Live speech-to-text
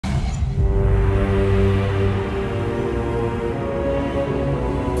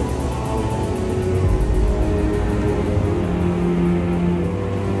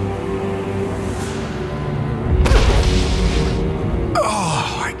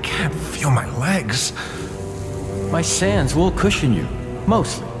feel my legs. My sands will cushion you,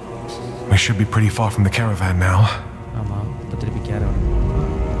 mostly. We should be pretty far from the caravan now.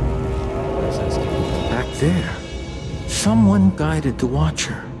 Back there, someone guided the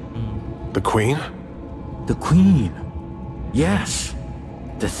Watcher. The Queen? The Queen. Yes,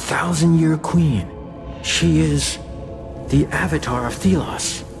 the 1,000-year Queen. She is the avatar of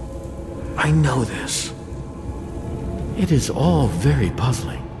Thelos. I know this. It is all very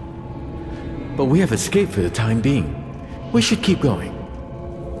puzzling. But we have escaped for the time being. We should keep going.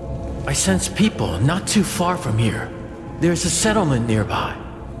 I sense people not too far from here. There's a settlement nearby.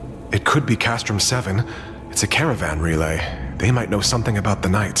 It could be Castrum 7. It's a caravan relay. They might know something about the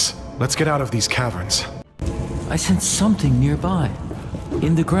Knights. Let's get out of these caverns. I sense something nearby.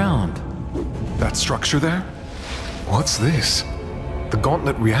 In the ground. That structure there? What's this? The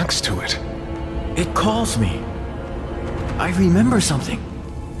gauntlet reacts to it. It calls me. I remember something.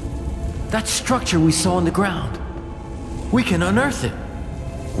 That structure we saw on the ground. We can unearth it.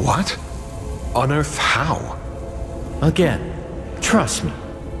 What? Unearth how? Again, trust me.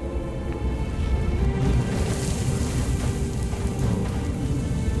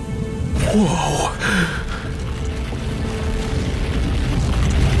 Whoa!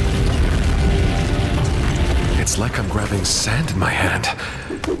 It's like I'm grabbing sand in my hand.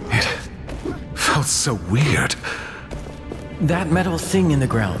 It felt so weird. That metal thing in the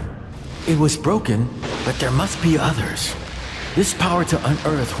ground. It was broken, but there must be others. This power to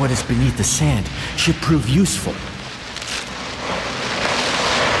unearth what is beneath the sand should prove useful.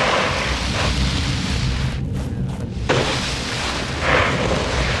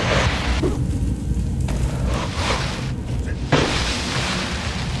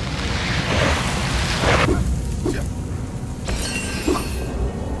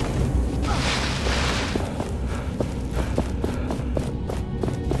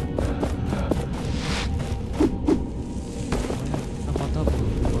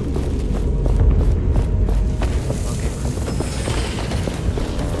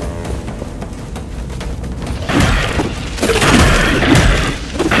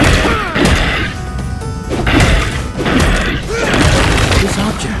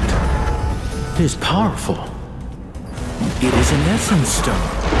 Is powerful. It is an essence stone.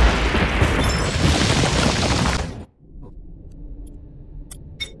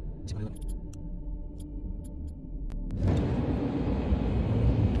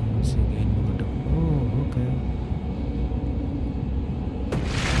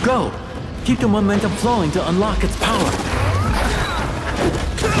 Go! Keep the momentum flowing to unlock its power.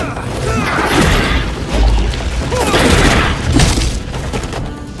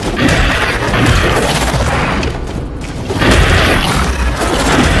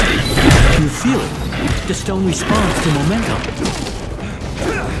 You feel it. The stone responds to momentum.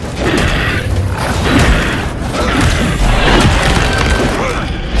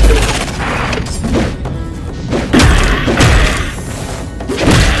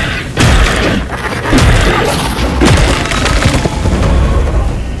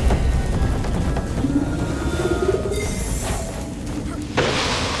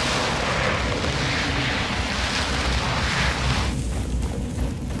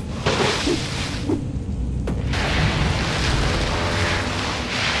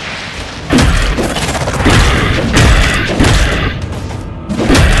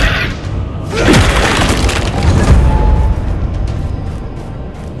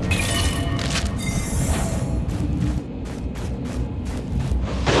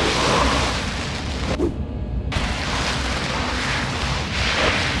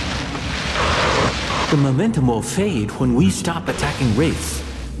 The momentum will fade when we stop attacking wraiths.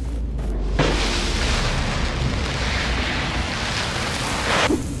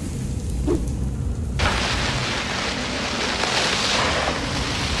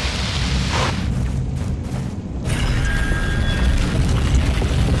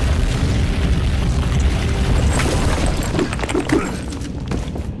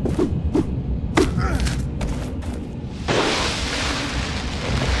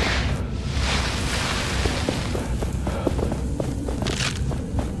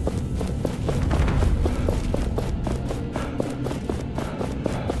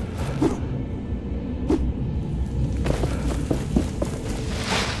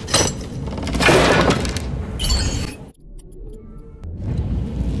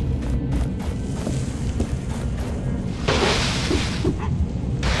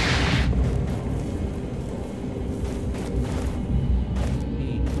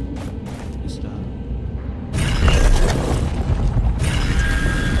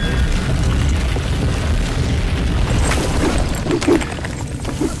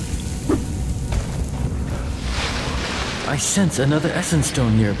 I sense another essence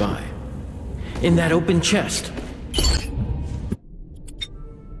stone nearby. In that open chest.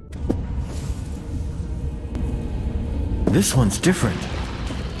 This one's different.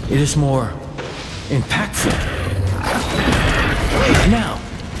 It is more impactful. Now,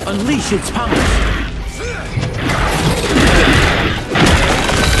 unleash its powers.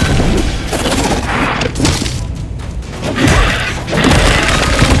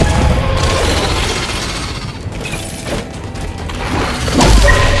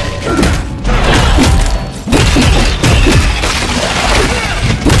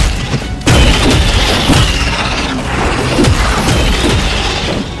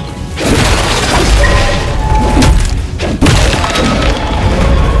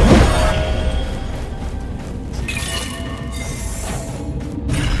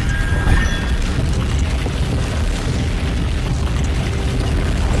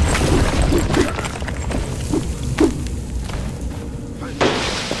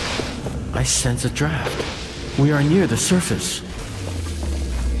 I sense a draft. We are near the surface.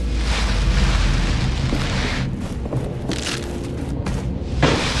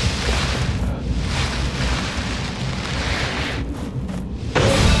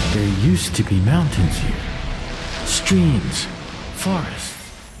 There used to be mountains here, streams, forests.